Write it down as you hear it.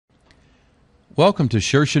Welcome to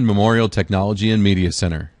Shershin Memorial Technology and Media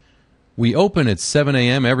Center. We open at 7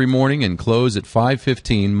 a.m. every morning and close at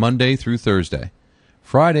 5:15 Monday through Thursday.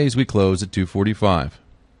 Fridays we close at 2:45.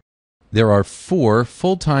 There are 4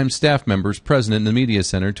 full-time staff members present in the Media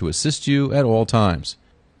Center to assist you at all times.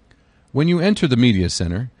 When you enter the Media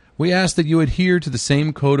Center, we ask that you adhere to the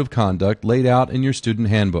same code of conduct laid out in your student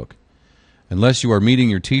handbook. Unless you are meeting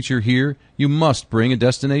your teacher here, you must bring a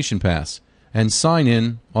destination pass and sign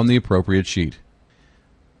in on the appropriate sheet.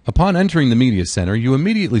 Upon entering the Media Center, you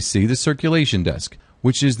immediately see the circulation desk,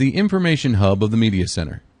 which is the information hub of the Media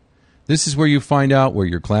Center. This is where you find out where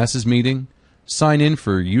your class is meeting, sign in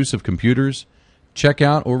for use of computers, check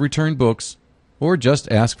out or return books, or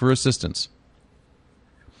just ask for assistance.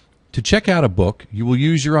 To check out a book, you will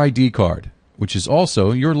use your ID card, which is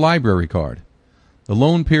also your library card. The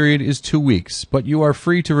loan period is 2 weeks, but you are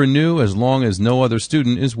free to renew as long as no other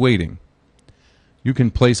student is waiting. You can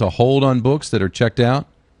place a hold on books that are checked out.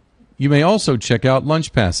 You may also check out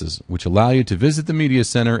lunch passes, which allow you to visit the Media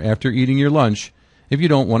Center after eating your lunch if you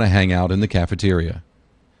don't want to hang out in the cafeteria.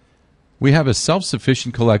 We have a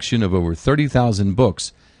self-sufficient collection of over 30,000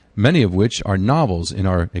 books, many of which are novels in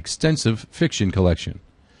our extensive fiction collection.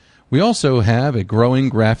 We also have a growing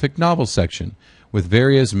graphic novel section with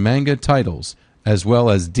various manga titles, as well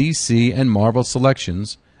as DC and Marvel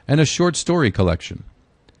selections, and a short story collection.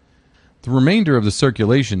 The remainder of the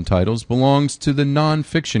circulation titles belongs to the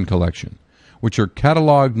non-fiction collection, which are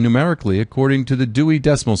cataloged numerically according to the Dewey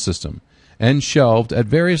Decimal System and shelved at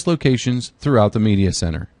various locations throughout the Media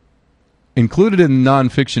Center. Included in the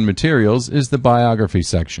non-fiction materials is the biography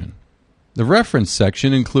section. The reference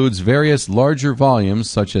section includes various larger volumes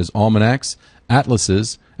such as almanacs,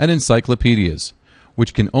 atlases, and encyclopedias,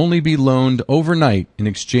 which can only be loaned overnight in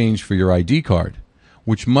exchange for your ID card,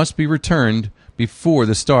 which must be returned before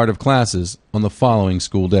the start of classes on the following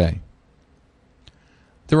school day.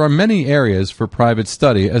 There are many areas for private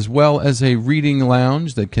study, as well as a reading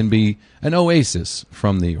lounge that can be an oasis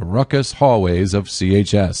from the ruckus hallways of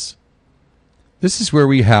CHS. This is where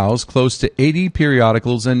we house close to 80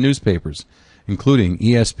 periodicals and newspapers, including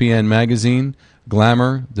ESPN Magazine,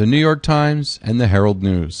 Glamour, the New York Times, and the Herald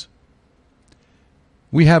News.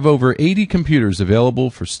 We have over 80 computers available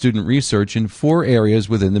for student research in 4 areas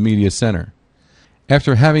within the Media Center.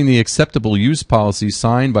 After having the acceptable use policy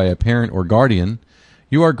signed by a parent or guardian,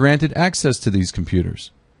 you are granted access to these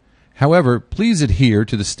computers. However, please adhere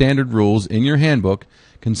to the standard rules in your handbook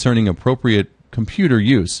concerning appropriate computer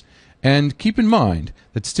use, and keep in mind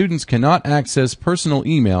that students cannot access personal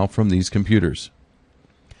email from these computers.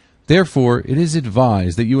 Therefore, it is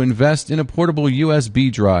advised that you invest in a portable USB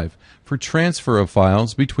drive for transfer of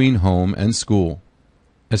files between home and school.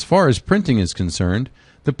 As far as printing is concerned,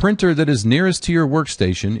 the printer that is nearest to your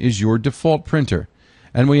workstation is your default printer,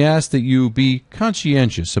 and we ask that you be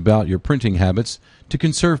conscientious about your printing habits to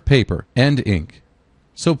conserve paper and ink.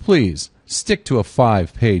 So please, stick to a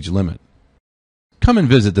 5-page limit. Come and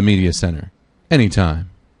visit the Media Center anytime.